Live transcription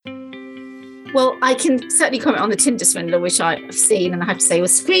Well, I can certainly comment on the Tinder Swindler, which I've seen, and I have to say, I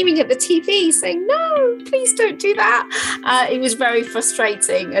was screaming at the TV saying, no, please don't do that. It was very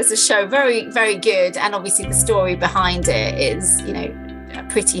frustrating as a show, very, very good. And obviously the story behind it is,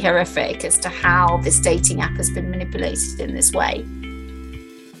 pretty horrific as to how this dating app has been manipulated in this way.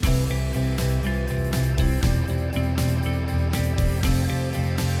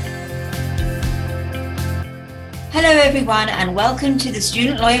 Hello everyone, and welcome to the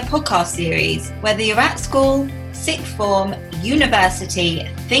Student Lawyer podcast series. Whether you're at school, sixth form, university,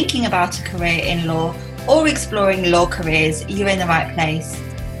 thinking about a career in law, or exploring law careers, you're in the right place.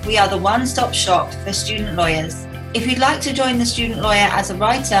 We are the one-stop shop for student lawyers. If you'd like to join the Student Lawyer as a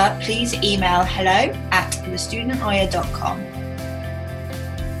writer, please email hello@thestudentlawyer.com.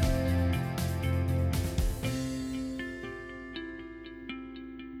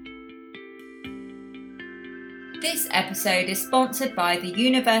 This episode is sponsored by the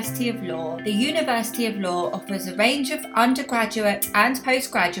University of Law. The University of Law offers a range of undergraduate and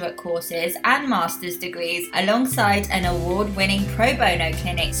postgraduate courses and master's degrees alongside an award-winning pro bono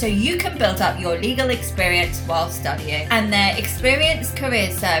clinic so you can build up your legal experience while studying. And their experienced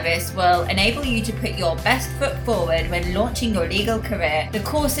career service will enable you to put your best foot forward when launching your legal career. The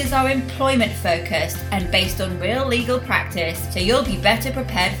courses are employment focused and based on real legal practice, so you'll be better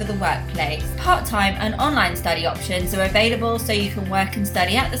prepared for the workplace. Part-time and online study options are available so you can work and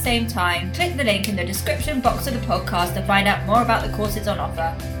study at the same time. Click the link in the description box of the podcast to find out more about the courses on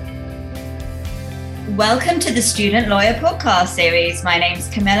offer. Welcome to the Student Lawyer podcast series. My name's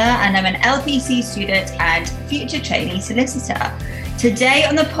Camilla and I'm an LPC student and future trainee solicitor. Today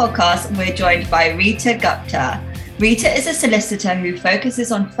on the podcast, we're joined by Rita Gupta. Rita is a solicitor who focuses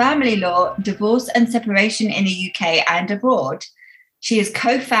on family law, divorce and separation in the UK and abroad. She is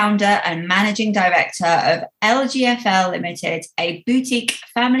co-founder and managing director of LGFL Limited, a boutique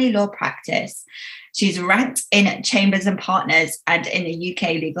family law practice. She's ranked in Chambers and Partners and in the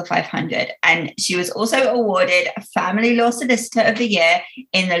UK Legal 500. And she was also awarded Family Law Solicitor of the Year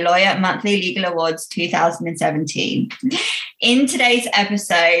in the Lawyer Monthly Legal Awards 2017. In today's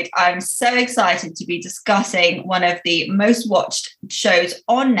episode, I'm so excited to be discussing one of the most watched shows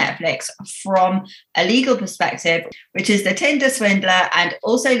on Netflix from a legal perspective, which is the Tinder Swindler, and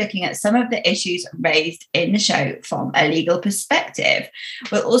also looking at some of the issues raised in the show from a legal perspective.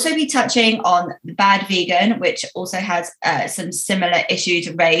 We'll also be touching on the Bad Vegan, which also has some similar issues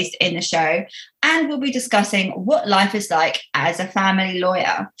raised in the show. And we'll be discussing what life is like as a family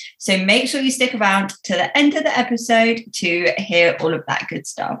lawyer. So make sure you stick around to the end of the episode to hear all of that good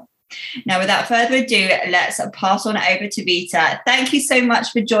stuff. Now, without further ado, let's pass on over to Rita. Thank you so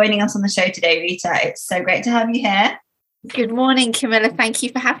much for joining us on the show today, Rita. It's so great to have you here. Good morning, Camilla. Thank you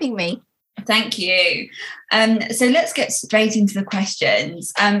for having me. Thank you. So let's get straight into the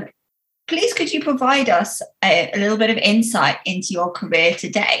questions. Please, could you provide us a little bit of insight into your career to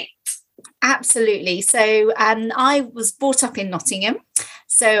date? Absolutely. So I was brought up in Nottingham.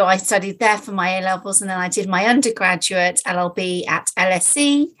 So I studied there for my A-levels, and then I did my undergraduate LLB at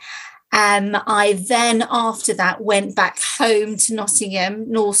LSE. I then, after that, went back home to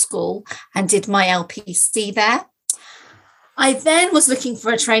Nottingham Law School and did my LPC there. I then was looking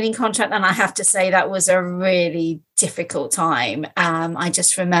for a training contract, and I have to say that was a really difficult time. I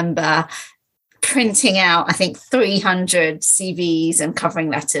just remember printing out, I think, 300 CVs and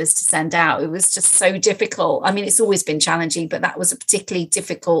covering letters to send out. It was just so difficult. I mean, it's always been challenging, but that was a particularly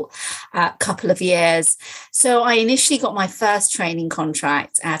difficult couple of years. So I initially got my first training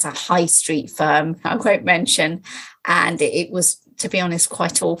contract at a high street firm, I won't mention, and it was, to be honest,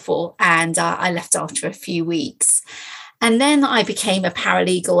 quite awful. And I left after a few weeks. And then I became a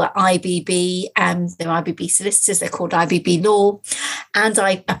paralegal at IBB, they're IBB solicitors, they're called IBB Law. And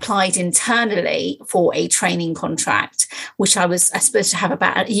I applied internally for a training contract, which I was supposed to have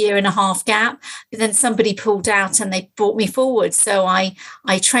about a year and a half gap. But then somebody pulled out and they brought me forward. So I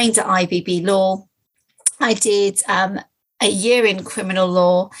trained at IBB Law. I did a year in criminal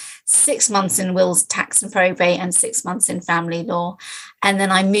law, 6 months in wills, tax and probate, and 6 months in family law. And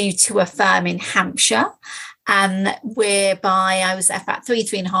then I moved to a firm in Hampshire, whereby I was there for about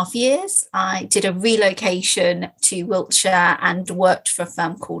 3.5 years. I did a relocation to Wiltshire and worked for a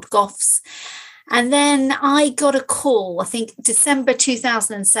firm called Goffs. And then I got a call, I think December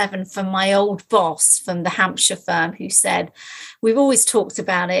 2007, from my old boss from the Hampshire firm, who said, we've always talked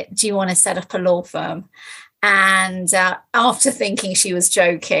about it. Do you want to set up a law firm? And after thinking she was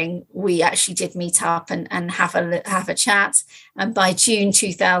joking, we actually did meet up and have a chat. And by June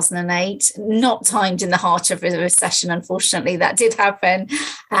 2008, not timed in the heart of a recession, unfortunately, that did happen.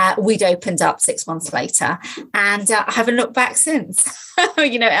 We'd opened up 6 months later, and I haven't looked back since.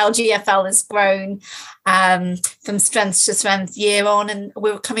 LGFL has grown from strength to strength year on, and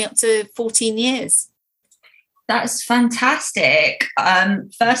we're coming up to 14 years. That's fantastic.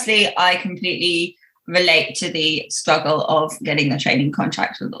 Firstly, I completely relate to the struggle of getting the training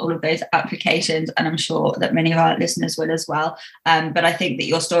contract with all of those applications, and I'm sure that many of our listeners will as well. But I think that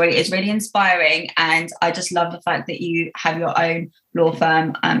your story is really inspiring, and I just love the fact that you have your own law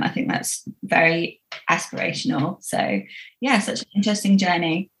firm. I think that's very aspirational. So yeah, such an interesting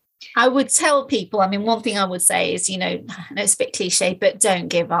journey. I would tell people, one thing I would say is, it's a bit cliche, but don't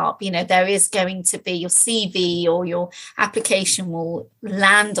give up. There is going to be your CV or your application will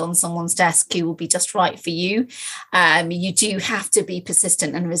land on someone's desk who will be just right for you. You do have to be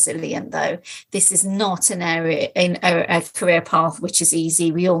persistent and resilient, though. This is not an area in a career path which is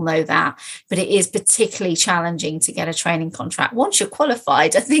easy. We all know that, but it is particularly challenging to get a training contract. Once you're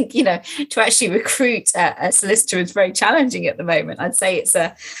qualified, I think, to actually recruit a solicitor is very challenging at the moment. I'd say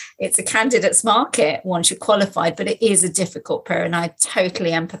it's a candidate's market once you're qualified, but it is a difficult period, and I totally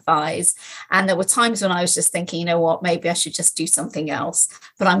empathize. And there were times when I was just thinking, maybe I should just do something else,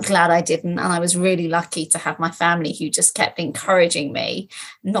 but I'm glad I didn't. And I was really lucky to have my family who just kept encouraging me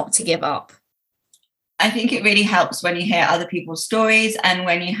not to give up. I think it really helps when you hear other people's stories and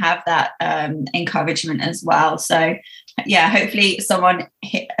when you have that encouragement as well. So yeah, hopefully someone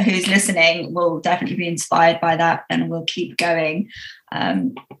who's listening will definitely be inspired by that and will keep going.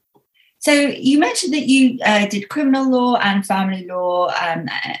 So you mentioned that you did criminal law and family law and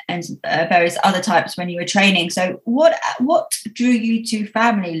various other types when you were training. So what drew you to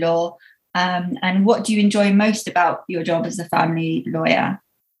family law, and what do you enjoy most about your job as a family lawyer?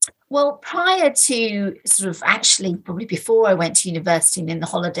 Well, prior to actually probably before I went to university and in the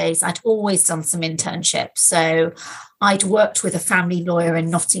holidays, I'd always done some internships. So I'd worked with a family lawyer in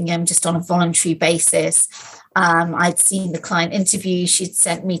Nottingham just on a voluntary basis. I'd seen the client interview. She'd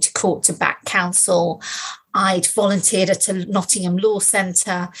sent me to court to back counsel. I'd volunteered at a Nottingham Law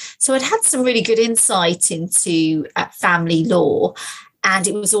Centre. So I'd had some really good insight into family law. And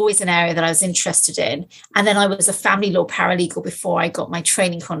it was always an area that I was interested in. And then I was a family law paralegal before I got my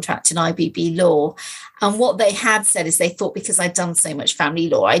training contract in IBB law. And what they had said is they thought because I'd done so much family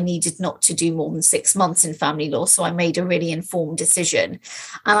law, I needed not to do more than 6 months in family law. So I made a really informed decision.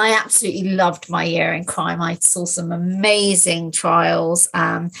 And I absolutely loved my year in crime. I saw some amazing trials.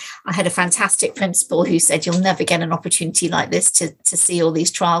 I had a fantastic principal who said, you'll never get an opportunity like this to see all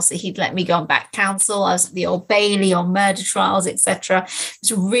these trials. So he'd let me go on back counsel. I was at the Old Bailey on murder trials, etc. It's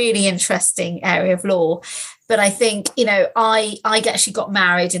a really interesting area of law. But I think, I actually got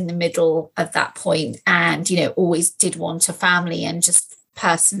married in the middle of that point and, always did want a family and just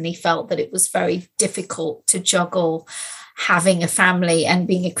personally felt that it was very difficult to juggle having a family and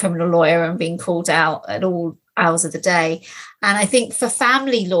being a criminal lawyer and being called out at all hours of the day. And I think for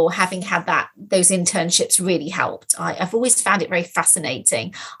family law, having had those internships really helped. I've always found it very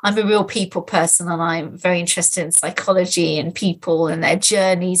fascinating. I'm a real people person, and I'm very interested in psychology and people and their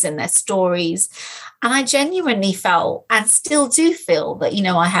journeys and their stories. And I genuinely felt, and still do feel, that,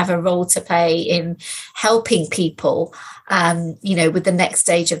 I have a role to play in helping people, with the next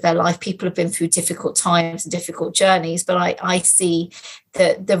stage of their life. People have been through difficult times and difficult journeys, but I see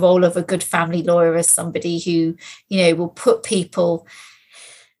the role of a good family lawyer as somebody who, will put people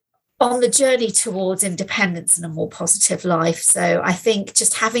on the journey towards independence and a more positive life. So I think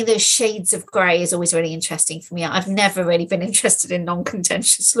just having those shades of grey is always really interesting for me. I've never really been interested in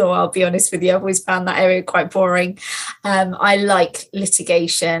non-contentious law, I'll be honest with you. I've always found that area quite boring. I like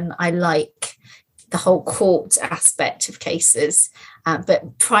litigation. I like the whole court aspect of cases.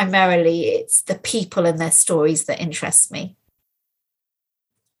 But primarily it's the people and their stories that interest me.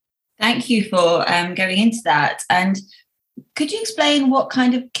 Thank you for going into that. And could you explain what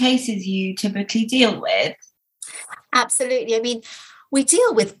kind of cases you typically deal with? Absolutely. We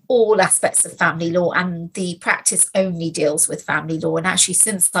deal with all aspects of family law, and the practice only deals with family law. And actually,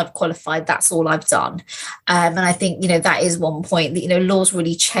 since I've qualified, that's all I've done. And I think, that is one point that, law's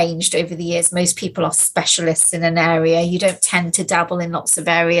really changed over the years. Most people are specialists in an area. You don't tend to dabble in lots of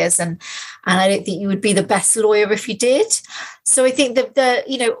areas. And I don't think you would be the best lawyer if you did. So I think that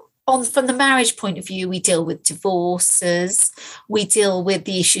from the marriage point of view, we deal with divorces. We deal with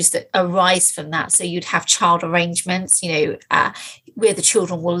the issues that arise from that. So you'd have child arrangements, where the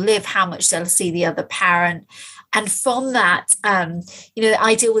children will live, how much they'll see the other parent. And from that,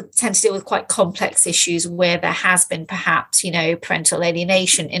 I tend to deal with quite complex issues where there has been perhaps, parental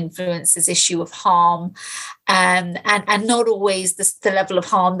alienation influences, issue of harm, and not always the level of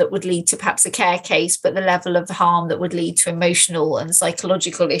harm that would lead to perhaps a care case, but the level of harm that would lead to emotional and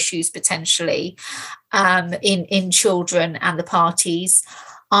psychological issues potentially in children and the parties.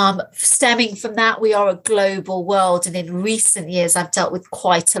 Stemming from that, we are a global world. And in recent years, I've dealt with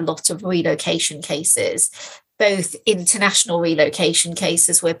quite a lot of relocation cases, both international relocation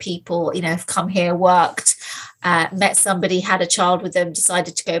cases where people, have come here, worked, met somebody, had a child with them,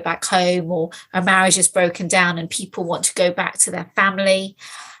 decided to go back home, or a marriage is broken down and people want to go back to their family.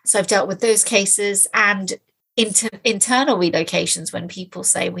 So I've dealt with those cases, and internal relocations when people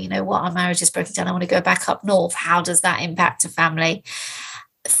say, well, you know what, our marriage is broken down, I want to go back up north. How does that impact a family?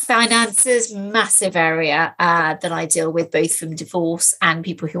 Finances, massive area that I deal with, both from divorce and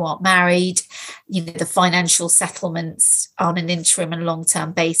people who aren't married, the financial settlements on an interim and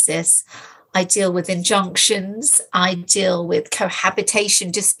long-term basis. I deal with injunctions. I deal with cohabitation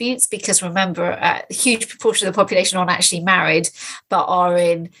disputes, because remember, a huge proportion of the population aren't actually married, but are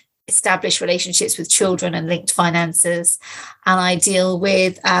in established relationships with children and linked finances. And I deal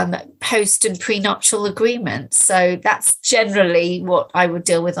with post and prenuptial agreements. So that's generally what I would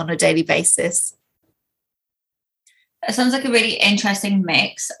deal with on a daily basis. It sounds like a really interesting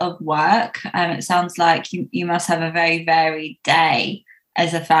mix of work. It sounds like you must have a very varied day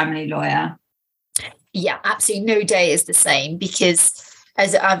as a family lawyer. Yeah, absolutely. No day is the same, because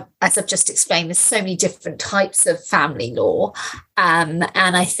as I've just explained, there's so many different types of family law. And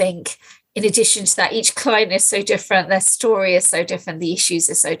I think in addition to that, each client is so different, their story is so different, the issues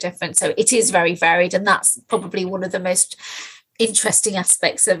are so different. So it is very varied. And that's probably one of the most interesting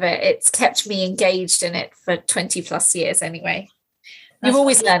aspects of it. It's kept me engaged in it for 20 plus years anyway. You're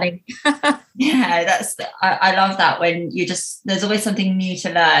always learning. Yeah, I love that when there's always something new to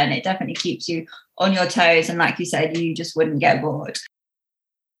learn. It definitely keeps you on your toes. And like you said, you just wouldn't get bored.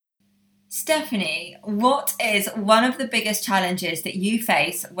 Stephanie, what is one of the biggest challenges that you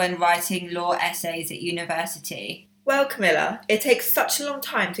face when writing law essays at university? Well, Camilla, it takes such a long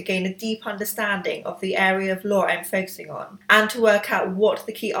time to gain a deep understanding of the area of law I'm focusing on, and to work out what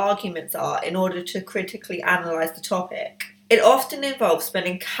the key arguments are in order to critically analyse the topic. It often involves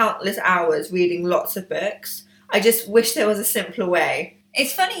spending countless hours reading lots of books. I just wish there was a simpler way.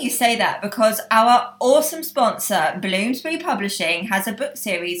 It's funny you say that, because our awesome sponsor, Bloomsbury Publishing, has a book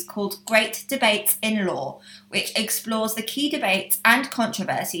series called Great Debates in Law, which explores the key debates and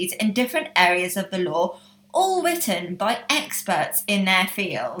controversies in different areas of the law, all written by experts in their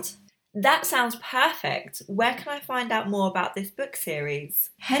field. That sounds perfect. Where can I find out more about this book series?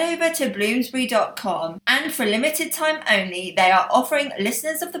 Head over to bloomsbury.com, and for limited time only, they are offering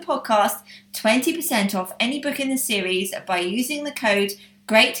listeners of the podcast 20% off any book in the series by using the code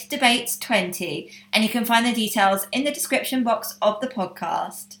GreatDebates20, and you can find the details in the description box of the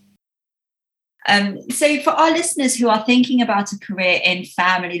podcast. So for our listeners who are thinking about a career in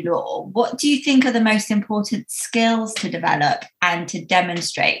family law, what do you think are the most important skills to develop and to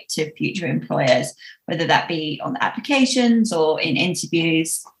demonstrate to future employers, whether that be on the applications or in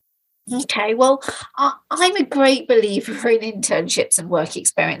interviews? Okay, well, I'm a great believer in internships and work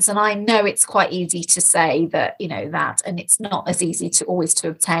experience, and I know it's quite easy to say that, that, and it's not as easy to always to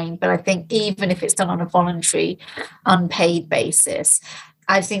obtain, but I think even if it's done on a voluntary, unpaid basis,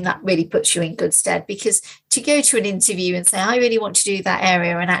 I think that really puts you in good stead, because to go to an interview and say, I really want to do that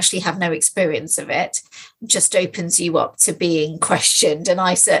area and actually have no experience of it, just opens you up to being questioned. And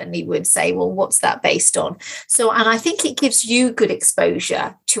I certainly would say, well, what's that based on? So, and I think it gives you good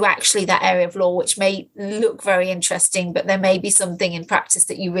exposure to actually that area of law, which may look very interesting, but there may be something in practice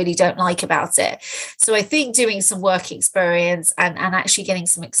that you really don't like about it. So I think doing some work experience and actually getting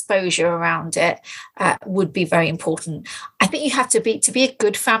some exposure around it would be very important. I think you have to be a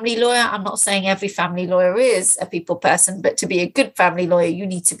good family lawyer. I'm not saying every family lawyer is a people person, but to be a good family lawyer, you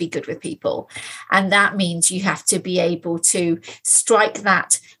need to be good with people. And that means you have to be able to strike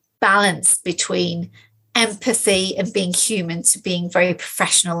that balance between empathy and being human to being very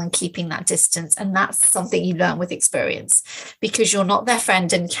professional and keeping that distance. And that's something you learn with experience, because you're not their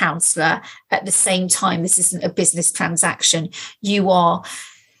friend and counselor. At the same time, this isn't a business transaction. You are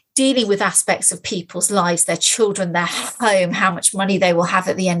dealing with aspects of people's lives, their children, their home, how much money they will have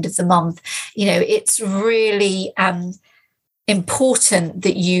at the end of the month. It's really important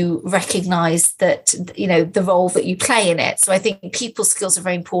that you recognize that, the role that you play in it. So I think people skills are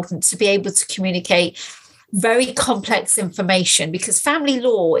very important to be able to communicate very complex information, because family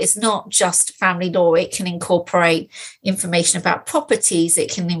law is not just family law. It can incorporate information about properties.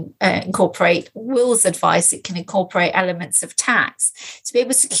 It can incorporate wills advice. It can incorporate elements of tax. To be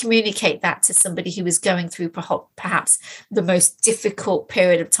able to communicate that to somebody who is going through perhaps the most difficult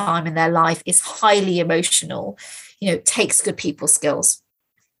period of time in their life, is highly emotional, takes good people skills.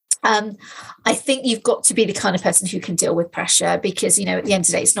 I think you've got to be the kind of person who can deal with pressure, because, at the end of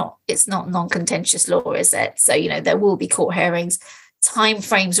the day, it's not non-contentious law, is it? So, there will be court hearings. Time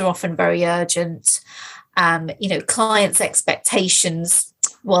frames are often very urgent. Clients' expectations,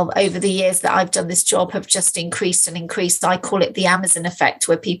 well, over the years that I've done this job, have just increased and increased. I call it the Amazon effect,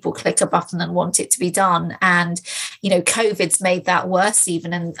 where people click a button and want it to be done. And, COVID's made that worse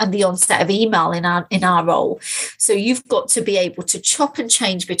even, and the onset of email in our role. So you've got to be able to chop and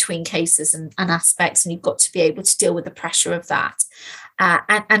change between cases and aspects, and you've got to be able to deal with the pressure of that,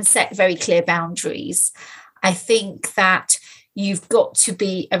 and set very clear boundaries. I think that you've got to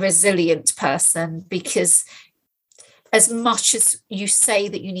be a resilient person, because as much as you say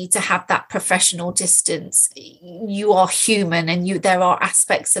that you need to have that professional distance, you are human, and there are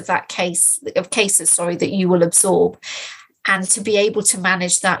aspects of cases that you will absorb. And to be able to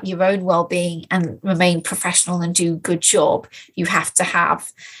manage that, your own well-being, and remain professional and do a good job, you have to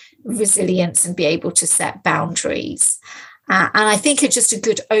have resilience and be able to set boundaries. And I think it's just a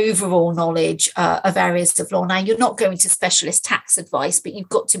good overall knowledge of areas of law. Now, you're not going to specialist tax advice, but you've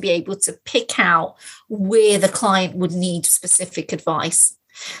got to be able to pick out where the client would need specific advice.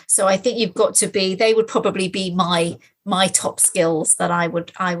 So I think you've got to they would probably be my top skills that I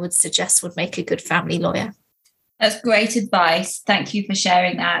would suggest would make a good family lawyer. That's great advice. Thank you for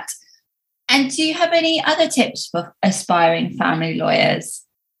sharing that. And do you have any other tips for aspiring family lawyers?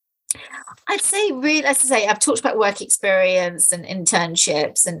 I'd say, really, as I say, I've talked about work experience and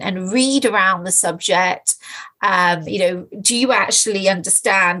internships, and read around the subject. Do you actually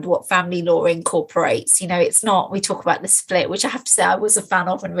understand what family law incorporates? It's not, we talk about the split, which I have to say I was a fan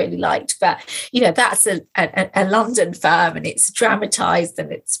of and really liked, but, that's a London firm, and it's dramatized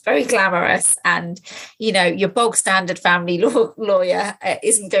and it's very glamorous. And, your bog standard family law lawyer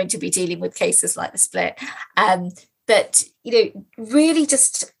isn't going to be dealing with cases like the split. But, really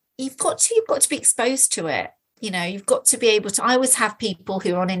just, you've got to be exposed to it. You've got to be able to. I always have people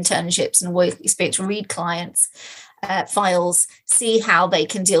who are on internships and work experience read clients' files, see how they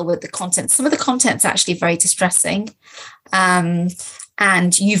can deal with the content. Some of the content's actually very distressing,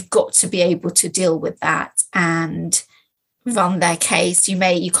 and you've got to be able to deal with that and run their case.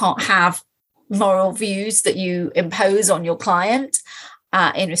 You can't have moral views that you impose on your client.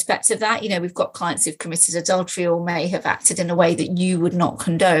 In respect of that, we've got clients who've committed adultery or may have acted in a way that you would not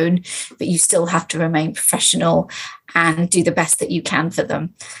condone, but you still have to remain professional and do the best that you can for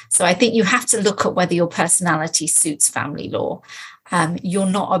them. So I think you have to look at whether your personality suits family law. You're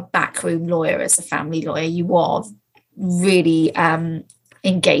not a backroom lawyer as a family lawyer. You are really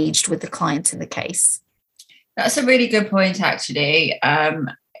engaged with the client in the case. That's a really good point, actually.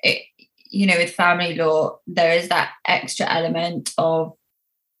 With family law, there is that extra element of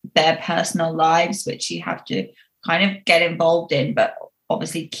their personal lives, which you have to kind of get involved in, but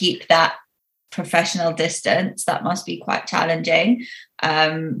obviously keep that professional distance. That must be quite challenging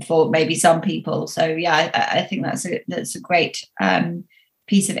for maybe some people. So yeah, I think that's a great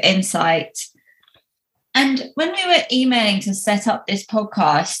piece of insight. And when we were emailing to set up this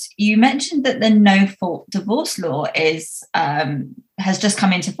podcast, you mentioned that the no-fault divorce law has just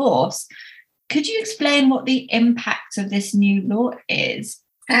come into force. Could you explain what the impact of this new law is?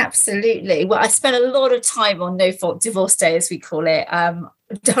 Absolutely. Well, I spent a lot of time on No-Fault Divorce Day, as we call it,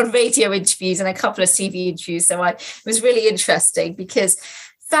 done radio interviews and a couple of TV interviews. So it was really interesting, because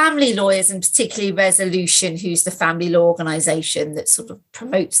family lawyers, and particularly Resolution, who's the family law organisation that sort of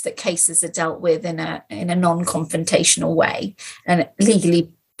promotes that cases are dealt with in a non-confrontational way and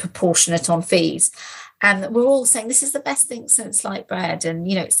legally proportionate on fees. And we're all saying this is the best thing since sliced bread, and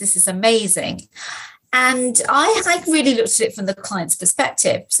this is amazing. And I really looked at it from the client's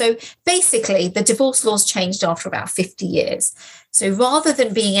perspective. So basically, the divorce laws changed after about 50 years. So rather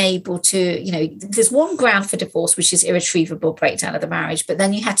than being able to, there's one ground for divorce, which is irretrievable breakdown of the marriage, but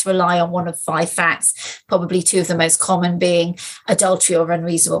then you had to rely on one of 5 facts, probably 2 of the most common being adultery or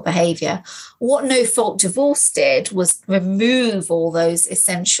unreasonable behaviour. What no-fault divorce did was remove all those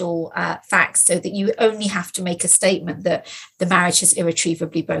essential facts, so that you only have to make a statement that the marriage has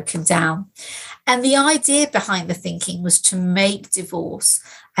irretrievably broken down. And the idea behind the thinking was to make divorce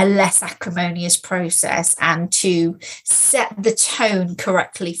a less acrimonious process and to set the tone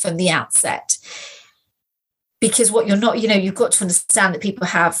correctly from the outset. Because what you're not, you've got to understand that people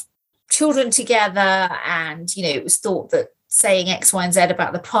have children together, and it was thought that saying X, Y, and Z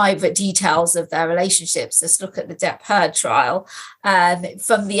about the private details of their relationships, let's look at the Depp Heard trial,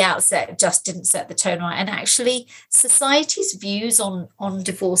 from the outset just didn't set the tone right. And actually society's views on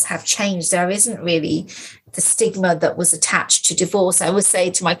divorce have changed. There isn't really the stigma that was attached to divorce. I always say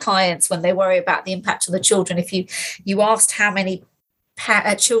to my clients when they worry about the impact on the children, if you asked how many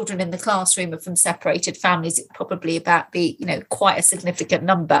children in the classroom are from separated families, it probably about be quite a significant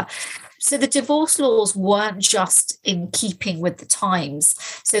number. So the divorce laws weren't just in keeping with the times.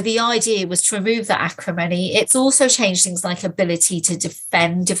 So the idea was to remove that acrimony. It's also changed things like ability to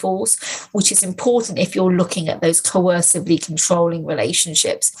defend divorce, which is important if you're looking at those coercively controlling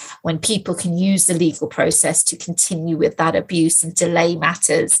relationships, when people can use the legal process to continue with that abuse and delay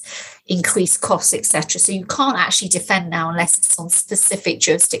matters, increase costs, etc. So you can't actually defend now unless it's on specific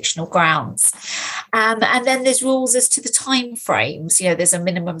jurisdictional grounds. And then there's rules as to the time frames. There's a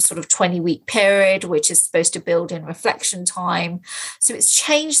minimum sort of 20-week period, which is supposed to build in reflection time. So it's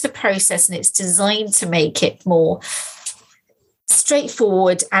changed the process, and it's designed to make it more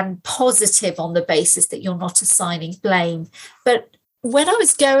straightforward and positive on the basis that you're not assigning blame. But when I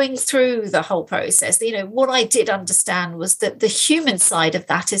was going through the whole process, what I did understand was that the human side of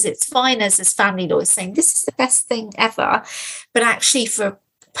that is it's fine as family lawyers saying this is the best thing ever. But actually for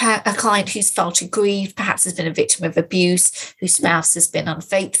a client who's felt aggrieved, perhaps has been a victim of abuse, whose spouse has been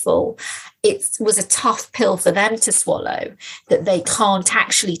unfaithful, it was a tough pill for them to swallow, that they can't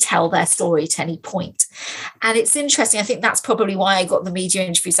actually tell their story at any point. And it's interesting. I think that's probably why I got the media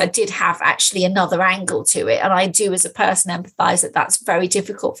interviews. I did have actually another angle to it. And I do, as a person, empathise that that's very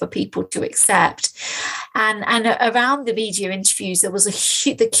difficult for people to accept. And around the media interviews, there was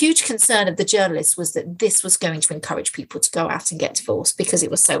the huge concern of the journalists was that this was going to encourage people to go out and get divorced because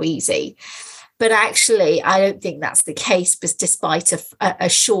it was so easy. But actually, I don't think that's the case, despite a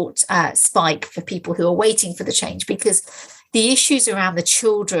short spike for people who are waiting for the change, because the issues around the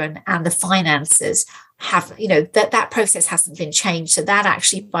children and the finances have, that process hasn't been changed. So that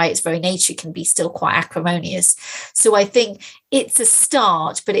actually, by its very nature, can be still quite acrimonious. So I think it's a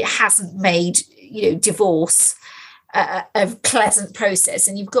start, but it hasn't made, divorce a pleasant process.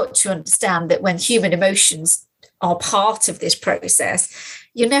 And you've got to understand that when human emotions are part of this process,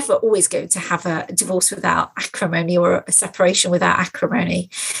 you're never always going to have a divorce without acrimony or a separation without acrimony.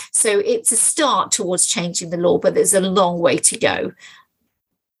 So it's a start towards changing the law, but there's a long way to go.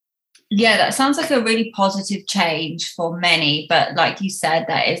 Yeah, that sounds like a really positive change for many. But like you said,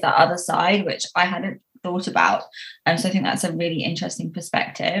 there is that other side, which I hadn't thought about. So I think that's a really interesting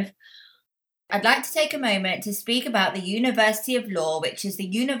perspective. I'd like to take a moment to speak about the University of Law, which is the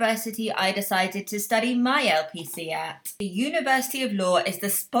university I decided to study my LPC at. The University of Law is the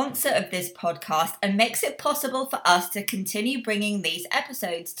sponsor of this podcast and makes it possible for us to continue bringing these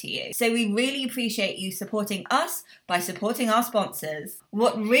episodes to you. So we really appreciate you supporting us by supporting our sponsors.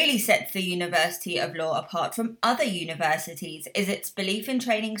 What really sets the University of Law apart from other universities is its belief in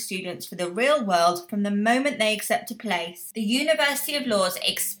training students for the real world from the moment they accept a place. The University of Law's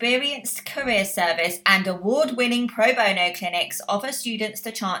experienced career service and award-winning pro bono clinics offer students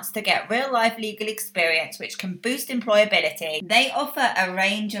the chance to get real-life legal experience which can boost employability. They offer a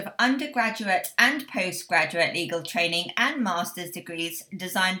range of undergraduate and postgraduate legal training and master's degrees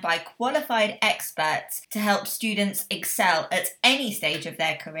designed by qualified experts to help students excel at any stage of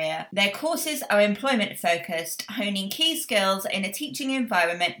their career. Their courses are employment-focused, honing key skills in a teaching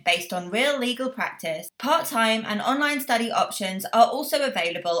environment based on real legal practice. Part-time and online study options are also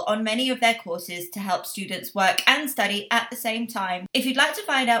available on many of their courses to help students work and study at the same time. If you'd like to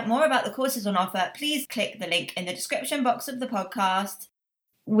find out more about the courses on offer, please click the link in the description box of the podcast.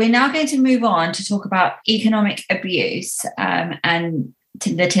 We're now going to move on to talk about economic abuse and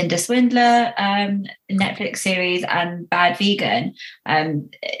the Tinder Swindler Netflix series and Bad Vegan.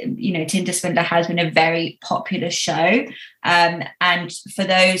 Tinder Swindler has been a very popular show. And for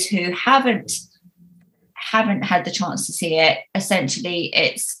those who haven't had the chance to see it, essentially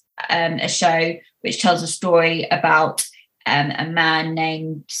it's a show which tells a story about a man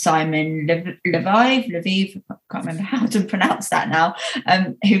named Simon Leviev, I can't remember how to pronounce that now,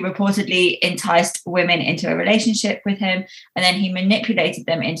 who reportedly enticed women into a relationship with him, and then he manipulated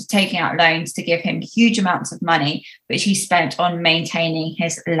them into taking out loans to give him huge amounts of money, which he spent on maintaining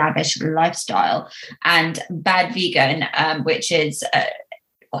his lavish lifestyle. And Bad Vegan, which is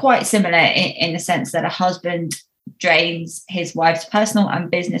quite similar in the sense that a husband drains his wife's personal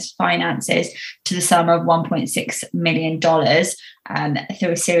and business finances to the sum of $1.6 million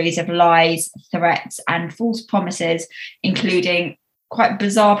through a series of lies, threats, and false promises, including quite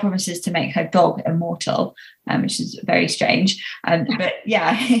bizarre promises to make her dog immortal, which is very strange. But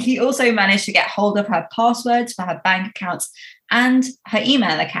yeah, he also managed to get hold of her passwords for her bank accounts and her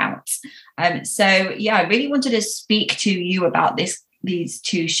email accounts. So yeah, I really wanted to speak to you about these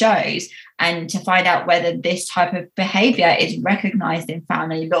two shows and to find out whether this type of behavior is recognized in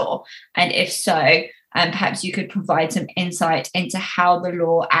family law. And if so, perhaps you could provide some insight into how the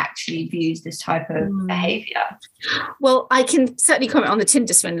law actually views this type of behavior. Well, I can certainly comment on the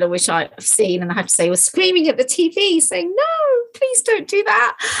Tinder Swindler, which I've seen, and I have to say, I was screaming at the TV saying, no, please don't do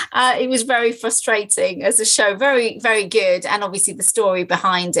that. It was very frustrating as a show, very, very good. And obviously the story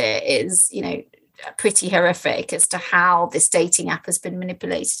behind it is, pretty horrific as to how this dating app has been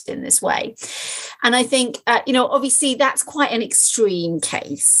manipulated in this way. And I think, obviously that's quite an extreme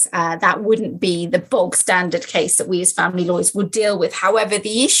case. That wouldn't be the bog standard case that we as family lawyers would deal with. However,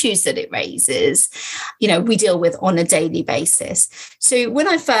 the issues that it raises, we deal with on a daily basis. So when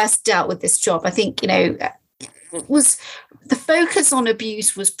I first dealt with this job, I think, was the focus on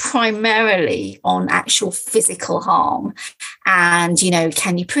abuse was primarily on actual physical harm. And,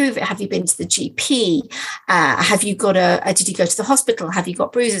 can you prove it? Have you been to the GP? Have you got did you go to the hospital? Have you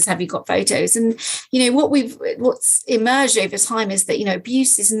got bruises? Have you got photos? And, what's emerged over time is that,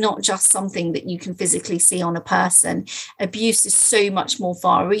 abuse is not just something that you can physically see on a person. Abuse is so much more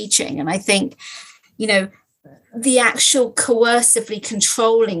far reaching. And I think, the actual coercively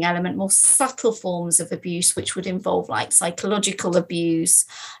controlling element, more subtle forms of abuse, which would involve like psychological abuse,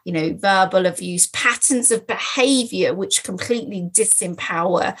 verbal abuse, patterns of behavior, which completely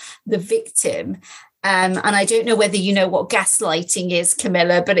disempower the victim. And I don't know whether you know what gaslighting is,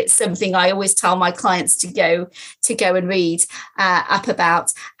 Camilla, but it's something I always tell my clients to go and read up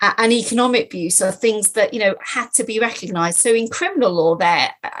about. And economic abuse are things that, had to be recognised. So in criminal law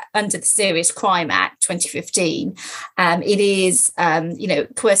there, under the Serious Crime Act 2015, it is,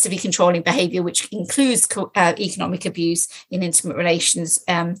 coercively controlling behaviour, which includes economic abuse in intimate relations,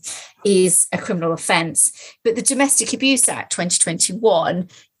 is a criminal offence. But the Domestic Abuse Act 2021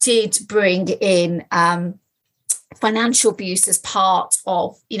 did bring in financial abuse as part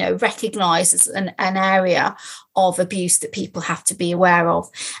of, recognised as an area of abuse that people have to be aware of.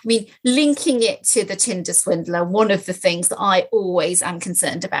 I mean, linking it to the Tinder Swindler, one of the things that I always am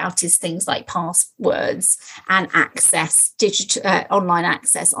concerned about is things like passwords and access, digital online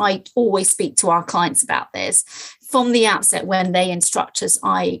access. I always speak to our clients about this. From the outset, when they instruct us,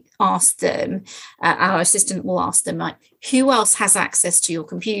 I ask them, our assistant will ask them, like, who else has access to your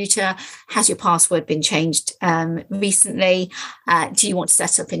computer? Has your password been changed recently? Do you want to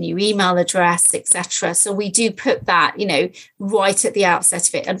set up a new email address, etc.? So we do put that, right at the outset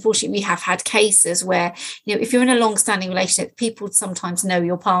of it. Unfortunately, we have had cases where, if you're in a long-standing relationship, people sometimes know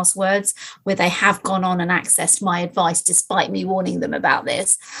your passwords, where they have gone on and accessed my advice despite me warning them about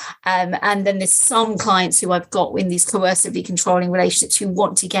this. And then there's some clients who I've got in these coercively controlling relationships who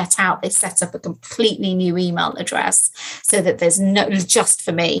want to get out. They set up a completely new email address so that there's just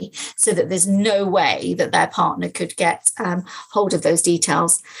for me, so that there's no way that their partner could get hold of those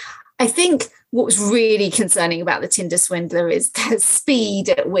details. I think what was really concerning about the Tinder Swindler is the speed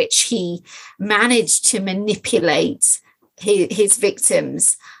at which he managed to manipulate his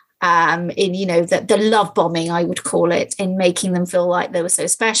victims in, the love bombing, I would call it, in making them feel like they were so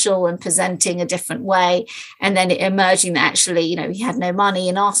special and presenting a different way. And then it emerging that actually, he had no money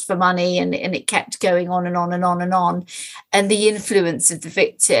and asked for money, and it kept going on and on and on and on. And the influence of the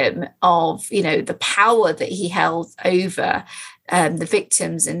victim, of, the power that he held over the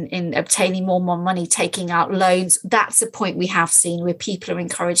victims in obtaining more money, taking out loans. That's a point we have seen where people are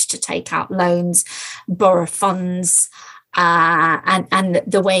encouraged to take out loans, borrow funds, and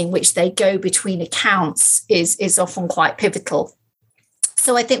the way in which they go between accounts is often quite pivotal.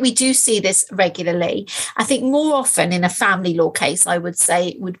 So I think we do see this regularly. I think more often in a family law case, I would say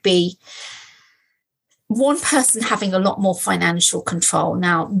it would be one person having a lot more financial control.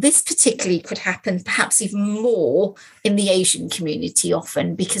 Now, this particularly could happen perhaps even more in the Asian community,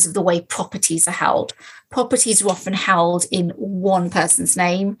 often because of the way properties are held. Properties are often held in one person's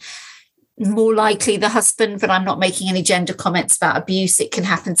name, more likely the husband, but I'm not making any gender comments about abuse. It can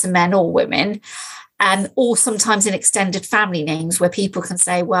happen to men or women. Or sometimes in extended family names, where people can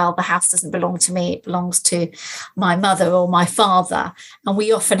say, well, the house doesn't belong to me, it belongs to my mother or my father. And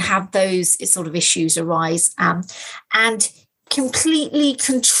we often have those sort of issues arise. And completely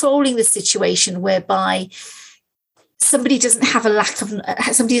controlling the situation whereby somebody doesn't have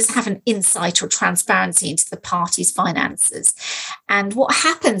an insight or transparency into the party's finances. And what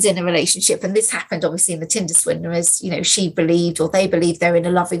happens in a relationship, and this happened obviously in the Tinder swindler, is, she believed, or they believe, they're in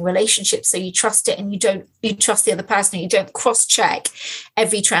a loving relationship. So you trust it, and you trust the other person, and you don't cross-check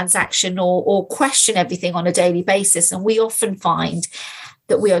every transaction or question everything on a daily basis. And we often find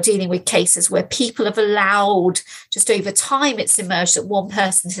that we are dealing with cases where people have allowed, just over time, it's emerged that one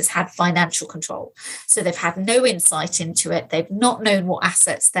person has had financial control. So they've had no insight into it. They've not known what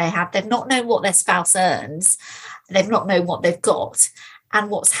assets they have. They've not known what their spouse earns. They've not known what they've got. And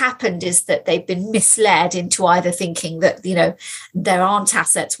what's happened is that they've been misled into either thinking that, there aren't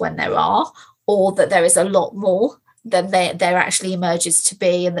assets when there are, or that there is a lot more than there actually emerges to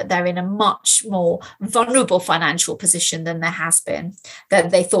be, and that they're in a much more vulnerable financial position than there has been, than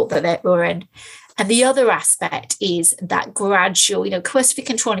they thought that they were in. And the other aspect is that gradual, coercive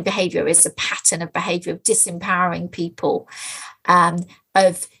controlling behavior is a pattern of behavior of disempowering people, or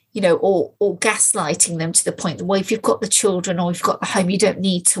gaslighting them to the point that, well, if you've got the children or you've got the home, you don't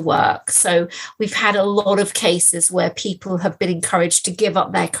need to work. So we've had a lot of cases where people have been encouraged to give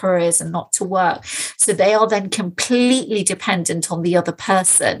up their careers and not to work. So they are then completely dependent on the other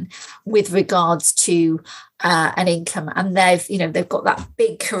person with regards to an income, and they've got that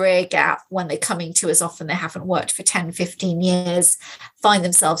big career gap when they're coming to us. Often they haven't worked for 10, 15 years, find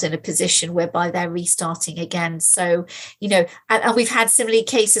themselves in a position whereby they're restarting again. So, and we've had similarly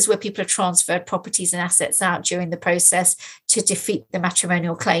cases where people have transferred properties and assets out during the process to defeat the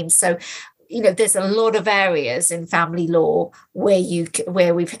matrimonial claims. So, there's a lot of areas in family law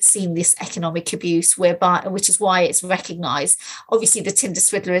where we've seen this economic abuse, which is why it's recognised. Obviously, the Tinder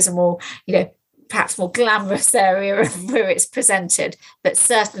swindler is a more, perhaps more glamorous area of where it's presented, but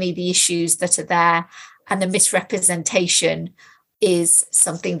certainly the issues that are there and the misrepresentation is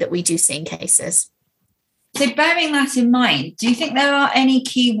something that we do see in cases. So bearing that in mind, do you think there are any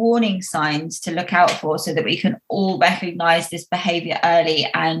key warning signs to look out for so that we can all recognise this behaviour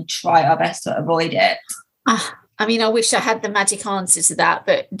early and try our best to avoid it? I wish I had the magic answer to that,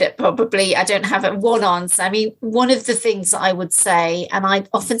 but that probably I don't have one answer. One of the things that I would say, and I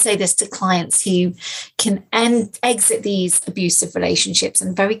often say this to clients who can exit these abusive relationships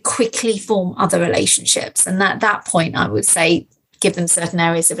and very quickly form other relationships. And at that point, I would say, give them certain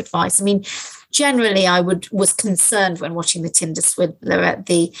areas of advice. Generally, I was concerned when watching the Tinder swindler at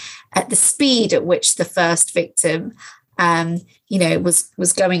the speed at which the first victim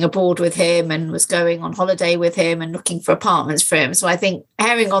was going abroad with him and was going on holiday with him and looking for apartments for him. So I think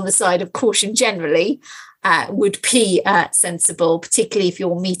erring on the side of caution generally would be sensible, particularly if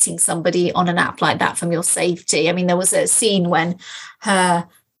you're meeting somebody on an app like that from your safety. There was a scene when her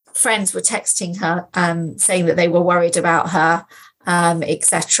friends were texting her saying that they were worried about her,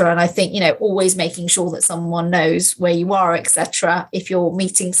 etc. And I think, always making sure that someone knows where you are, etc. if you're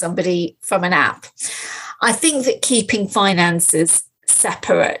meeting somebody from an app. I think that keeping finances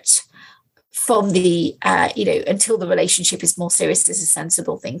separate from the, until the relationship is more serious is a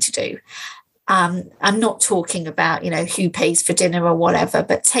sensible thing to do. I'm not talking about, who pays for dinner or whatever,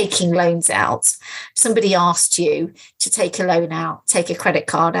 but taking loans out. Somebody asked you to take a loan out, take a credit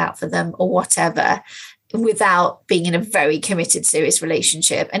card out for them or whatever, without being in a very committed, serious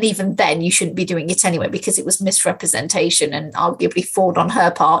relationship. And even then, you shouldn't be doing it anyway, because it was misrepresentation and arguably fraud on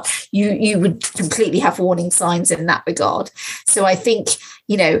her part. You would completely have warning signs in that regard. So I think,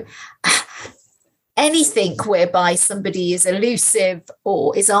 anything whereby somebody is elusive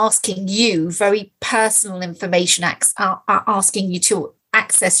or is asking you very personal information, asking you to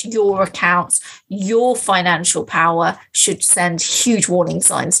access your accounts, your financial power, should send huge warning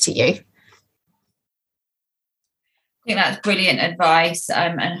signs to you. I think that's brilliant advice,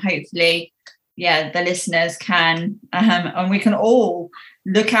 and hopefully, the listeners can, and we can all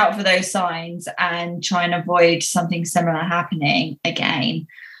look out for those signs and try and avoid something similar happening again.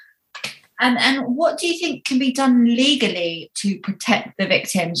 And what do you think can be done legally to protect the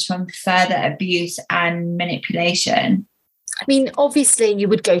victims from further abuse and manipulation? Obviously, you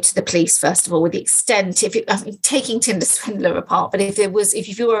would go to the police first of all, with the extent, taking Tinder swindler apart, but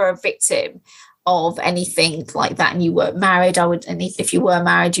if you were a victim of anything like that and you were married, and if you were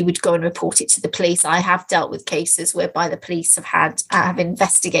married, you would go and report it to the police. I have dealt with cases whereby the police have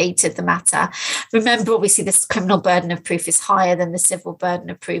investigated the matter. Remember, obviously, this criminal burden of proof is higher than the civil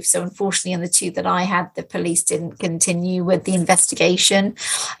burden of proof. So unfortunately, in the two that I had, the police didn't continue with the investigation.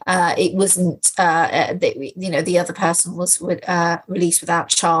 It wasn't, the other person was released without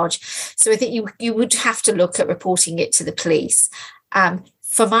charge. So I think you would have to look at reporting it to the police.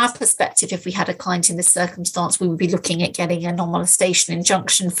 from our perspective, if we had a client in this circumstance, we would be looking at getting a non-molestation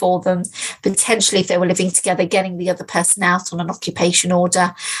injunction for them, potentially if they were living together, getting the other person out on an occupation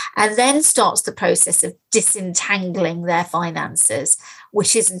order, and then starts the process of disentangling their finances,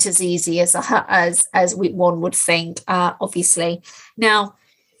 which isn't as easy as one would think, obviously. Now,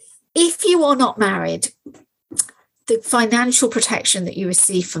 if you are not married, the financial protection that you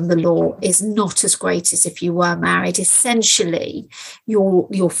receive from the law is not as great as if you were married. Essentially,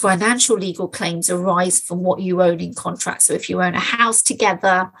 your financial legal claims arise from what you own in contract. So if you own a house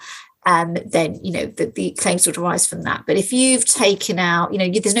together, then, the claims would arise from that. But if you've taken out,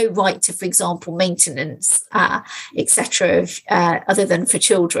 there's no right to, for example, maintenance, etc., other than for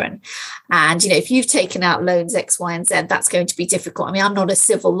children. And, if you've taken out loans X, Y, and Z, that's going to be difficult. I mean, I'm not a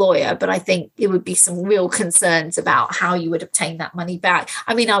civil lawyer, but I think it would be some real concerns about how you would obtain that money back.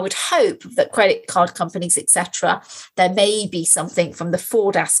 I mean, I would hope that credit card companies, etc., there may be something from the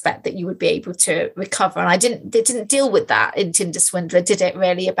fraud aspect that you would be able to recover. And they didn't deal with that in Tinder Swindler, did it,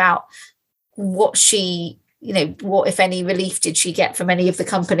 really, about what she, what, if any, relief did she get from any of the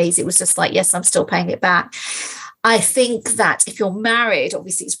companies? It was just like, yes, I'm still paying it back. I think that if you're married,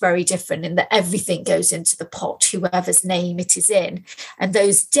 obviously it's very different in that everything goes into the pot, whoever's name it is in. And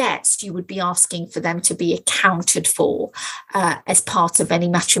those debts, you would be asking for them to be accounted for as part of any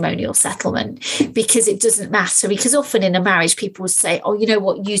matrimonial settlement, because it doesn't matter. Because often in a marriage, people will say, oh, you know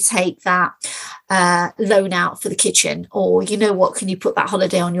what, you take that loan out for the kitchen, or you know what, can you put that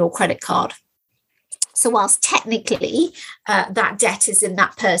holiday on your credit card? So whilst technically that debt is in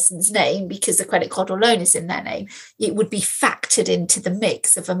that person's name because the credit card or loan is in their name, it would be factored into the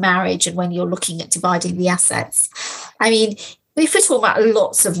mix of a marriage and when you're looking at dividing the assets. I mean, if we're talking about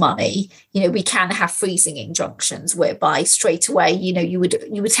lots of money, we can have freezing injunctions whereby straight away, you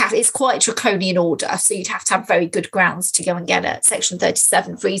would have, it's quite a draconian order. So you'd have to have very good grounds to go and get a Section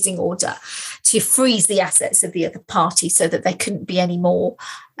 37 freezing order to freeze the assets of the other party so that there couldn't be any more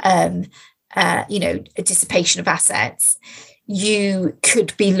a dissipation of assets. You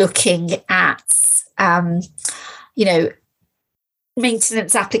could be looking at,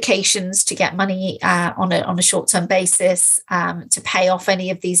 maintenance applications to get money on a short-term basis to pay off any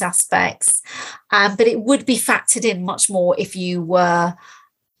of these aspects. But it would be factored in much more if you were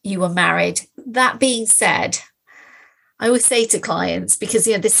married. That being said, I always say to clients, because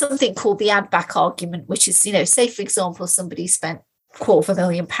there's something called the add back argument, which is, say, for example, somebody spent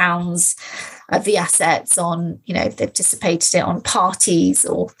 £250,000 of the assets on, they've dissipated it on parties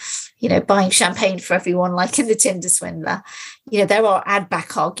or, buying champagne for everyone, like in the Tinder Swindler. There are add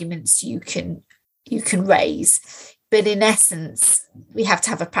back arguments you can raise, but in essence, we have to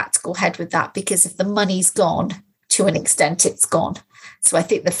have a practical head with that, because if the money's gone, to an extent, it's gone. So I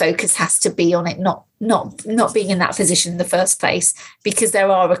think the focus has to be on it not being in that position in the first place, because there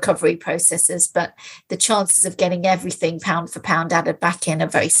are recovery processes, but the chances of getting everything pound for pound added back in are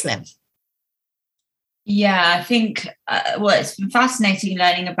very slim. Yeah, I think it's been fascinating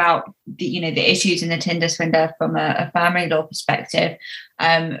learning about the issues in the Tinder Swindler from a family law perspective.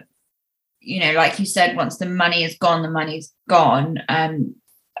 Like you said, once the money is gone, the money's gone.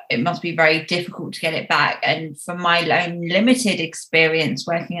 It must be very difficult to get it back. And from my own limited experience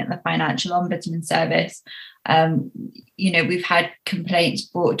working at the Financial Ombudsman Service, we've had complaints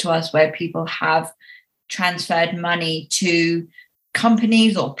brought to us where people have transferred money to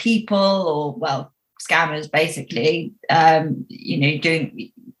companies or people, or scammers basically,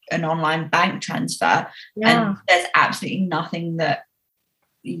 doing an online bank transfer. Yeah. And there's absolutely nothing that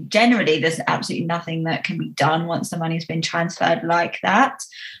can be done once the money's been transferred like that.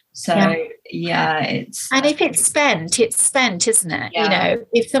 So it's, and if it's spent, isn't it? Yeah.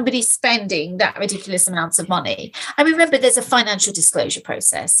 If somebody's spending that ridiculous amounts of money. I mean, remember, there's a financial disclosure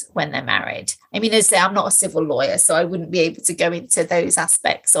process when they're married. I mean, as I say, I'm not a civil lawyer, so I wouldn't be able to go into those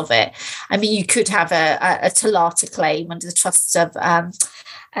aspects of it. I mean, you could have a Talata claim under the Trust of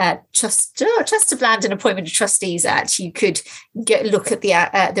Land and Appointment of Trustees Act. You could look at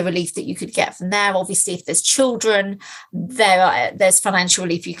the relief that you could get from there. Obviously, if there's children, there's financial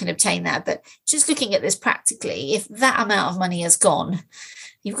relief you can obtain there. But just looking at this practically, if that amount of money has gone,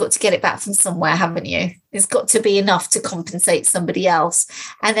 you've got to get it back from somewhere, haven't you? There's got to be enough to compensate somebody else.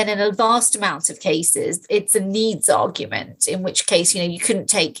 And then in a vast amount of cases, it's a needs argument, in which case, you couldn't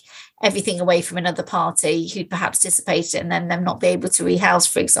take everything away from another party who'd perhaps dissipated it and then them not be able to rehouse,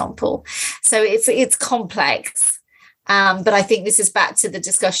 for example. So it's complex. But I think this is back to the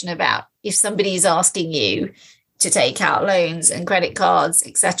discussion about if somebody is asking you to take out loans and credit cards,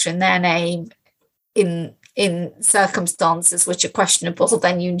 etc., in their name, in circumstances which are questionable,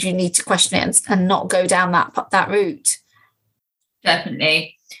 then you need to question it and not go down that route.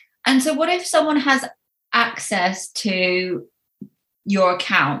 Definitely. And so what if someone has access to your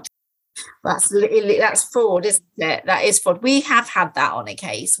account? That's fraud, isn't it? That is fraud. We have had that on a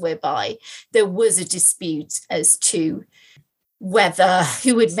case whereby there was a dispute as to whether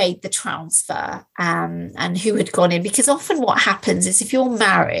who had made the transfer and who had gone in, because often what happens is if you're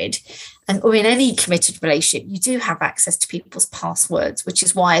married or in any committed relationship, you do have access to people's passwords, which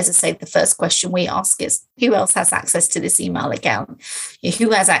is why, as I say, the first question we ask is who else has access to this email account?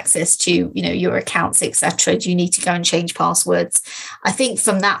 Who has access to your accounts, etc.? Do you need to go and change passwords? I think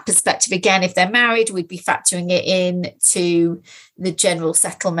from that perspective, again, if they're married, we'd be factoring it in to the general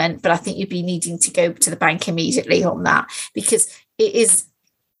settlement, but I think you'd be needing to go to the bank immediately on that, because it is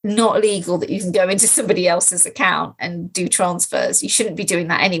not legal that you can go into somebody else's account and do transfers. You shouldn't be doing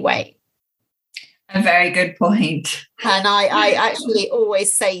that anyway. A very good point. And I actually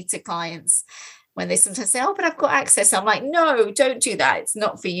always say to clients when they sometimes say, oh, but I've got access. I'm like, no, don't do that. It's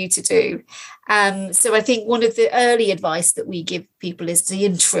not for you to do. So I think one of the early advice that we give people is the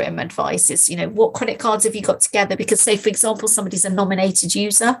interim advice is, what credit cards have you got together? Because say, for example, somebody's a nominated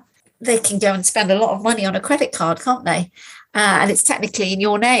user, they can go and spend a lot of money on a credit card, can't they? And it's technically in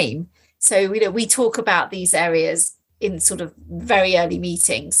your name. So, we talk about these areas in sort of very early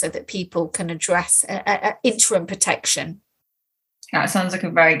meetings so that people can address interim protection. That sounds like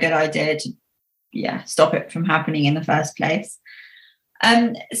a very good idea to stop it from happening in the first place.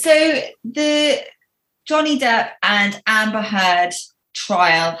 So the Johnny Depp and Amber Heard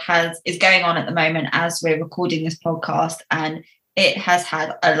trial is going on at the moment as we're recording this podcast, and it has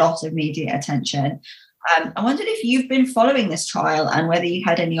had a lot of media attention. I wondered if you've been following this trial and whether you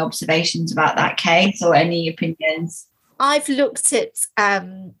had any observations about that case or any opinions. I've looked at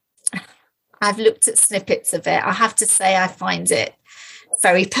snippets of it. I have to say I find it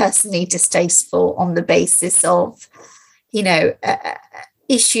very personally distasteful on the basis of,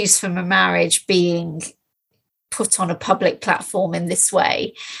 issues from a marriage being put on a public platform in this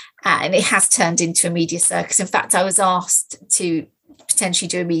way. And it has turned into a media circus. In fact, I was asked to potentially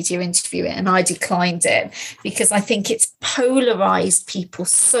do a media interview and I declined it because I think it's polarized people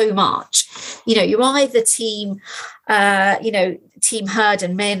so much. You're either team Heard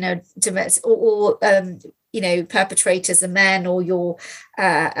and men are or perpetrators are men, or you're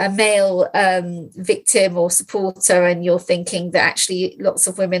a male victim or supporter, and you're thinking that actually lots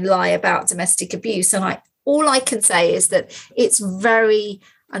of women lie about domestic abuse. And all I can say is that it's very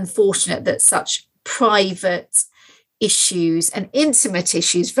unfortunate that such private issues and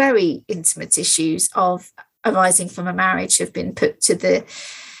very intimate issues of arising from a marriage have been put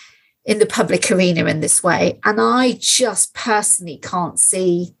in the public arena in this way. And I just personally can't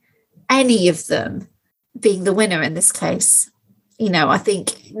see any of them being the winner in this case. I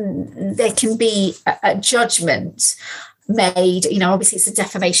think there can be a judgment made, obviously it's a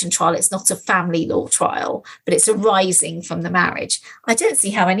defamation trial, it's not a family law trial, but it's arising from the marriage. I don't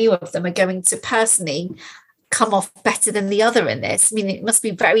see how any of them are going to personally come off better than the other in this. I mean, it must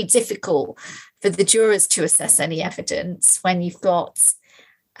be very difficult for the jurors to assess any evidence when you've got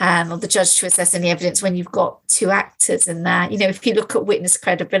or the judge to assess any evidence when you've got two actors in there. If you look at witness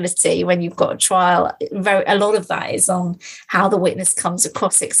credibility when you've got a trial, a lot of that is on how the witness comes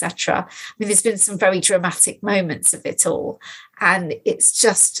across, etc. I mean, there's been some very dramatic moments of it all, and it's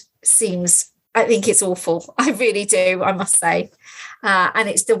just seems, I think it's awful. I really do, I must say. And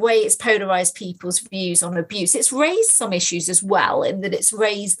it's the way it's polarized people's views on abuse. It's raised some issues as well, in that it's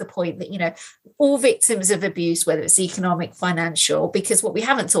raised the point that, all victims of abuse, whether it's economic, financial, because what we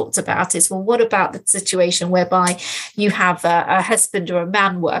haven't talked about is, well, what about the situation whereby you have a husband or a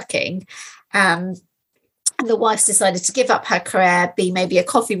man working, and the wife's decided to give up her career, be maybe a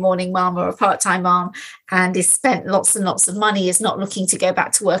coffee morning mum or a part-time mum, and is spent lots and lots of money, is not looking to go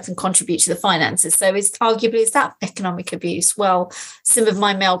back to work and contribute to the finances. So is that economic abuse? Well, some of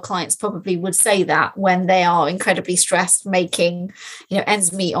my male clients probably would say that when they are incredibly stressed, making,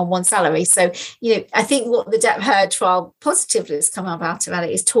 ends meet on one salary. So, I think what the Depp Heard trial positively has come about it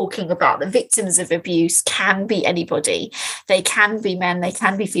is talking about the victims of abuse can be anybody. They can be men, they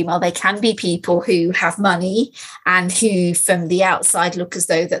can be female, they can be people who have money and who from the outside look as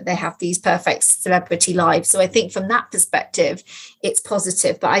though that they have these perfect celebrity lives. So I think from that perspective, it's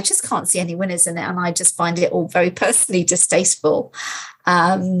positive, but I just can't see any winners in it. And I just find it all very personally distasteful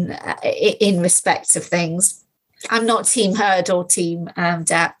in respect of things. I'm not team Heard or team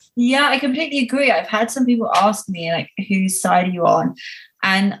Depp. Yeah, I completely agree. I've had some people ask me, like, whose side are you on?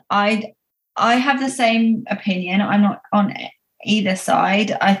 And I have the same opinion. I'm not on either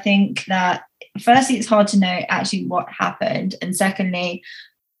side. I think that firstly, it's hard to know actually what happened. And secondly,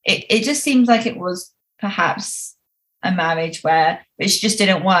 it just seems like it was perhaps a marriage which just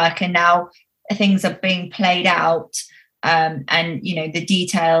didn't work, and now things are being played out, and the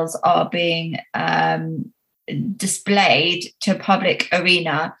details are being displayed to a public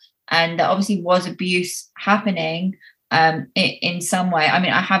arena, and there obviously was abuse happening in some way. I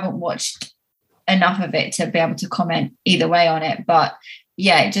mean, I haven't watched enough of it to be able to comment either way on it, but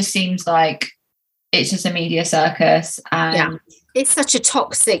yeah, it just seems like it's just a media circus, and it's such a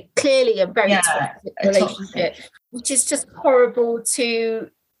clearly a very toxic relationship, which is just horrible to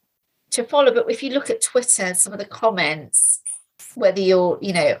follow. But if you look at Twitter, some of the comments, whether you're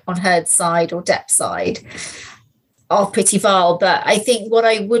on Heard's side or Depp's side, are pretty vile. But I think what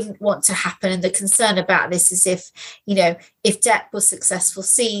I wouldn't want to happen, and the concern about this, is if Depp was successful,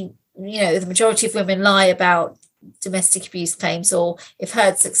 the majority of women lie about domestic abuse claims, or if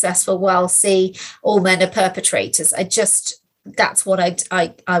Heard's successful, well, see, all men are perpetrators. That's what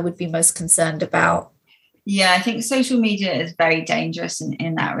I would be most concerned about. Yeah, I think social media is very dangerous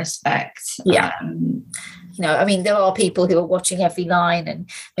in that respect. Yeah. There are people who are watching every line and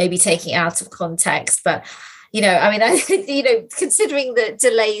maybe taking it out of context, but considering the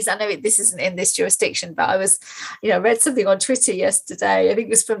delays, I know this isn't in this jurisdiction, but I was, read something on Twitter yesterday. I think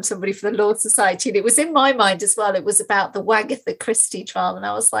it was from somebody from the Law Society, and it was in my mind as well. It was about the Wagatha Christie trial, and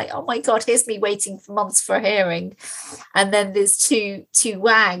I was like, oh my God, here's me waiting for months for a hearing, and then there's two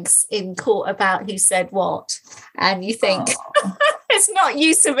wags in court about who said what, and you think it's not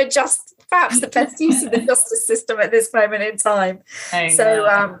use of perhaps the best use of the justice system at this moment in time.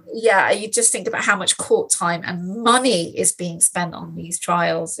 So you just think about how much court time and money is being spent on these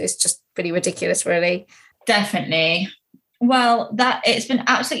trials. It's just pretty ridiculous, really. Definitely. Well, it's been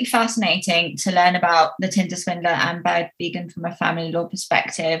absolutely fascinating to learn about the Tinder swindler and Bad Vegan from a family law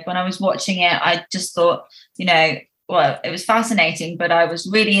perspective. When I was watching it, I just thought, it was fascinating, but I was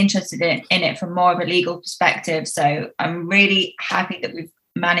really interested in it from more of a legal perspective. So I'm really happy that we've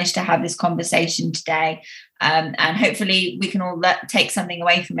managed to have this conversation today, and hopefully we can all take something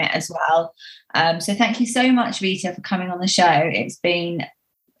away from it as well. So thank you so much, Rita, for coming on the show. It's been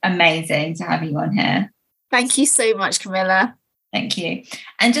amazing to have you on here. Thank you so much, Camilla. Thank you.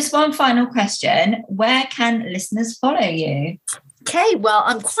 And just one final question, where can listeners follow you? Okay, well,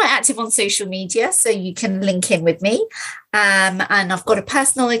 I'm quite active on social media, so you can link in with me. And I've got a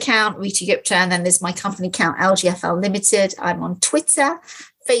personal account, Rita Gupta, and then there's my company account, LGFL Limited. I'm on Twitter,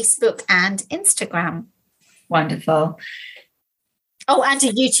 Facebook, and Instagram. Wonderful. Oh, and a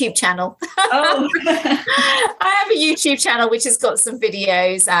YouTube channel. Oh. I have a YouTube channel which has got some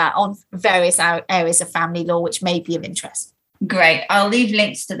videos on various areas of family law, which may be of interest. Great. I'll leave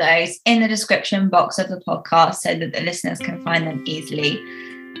links to those in the description box of the podcast so that the listeners can find them easily.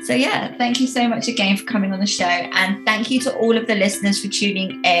 So yeah, thank you so much again for coming on the show, and thank you to all of the listeners for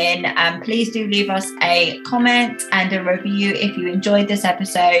tuning in. Please do leave us a comment and a review if you enjoyed this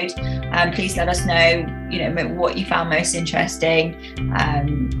episode. Please let us know, what you found most interesting.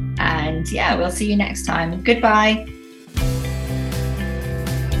 And yeah, we'll see you next time. Goodbye.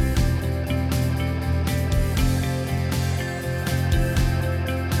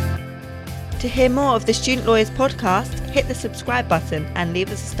 To hear more of the Student Lawyers podcast, hit the subscribe button and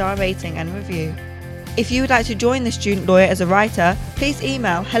leave us a star rating and review. If you would like to join the Student Lawyer as a writer, please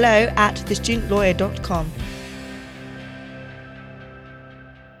email hello@thestudentlawyer.com.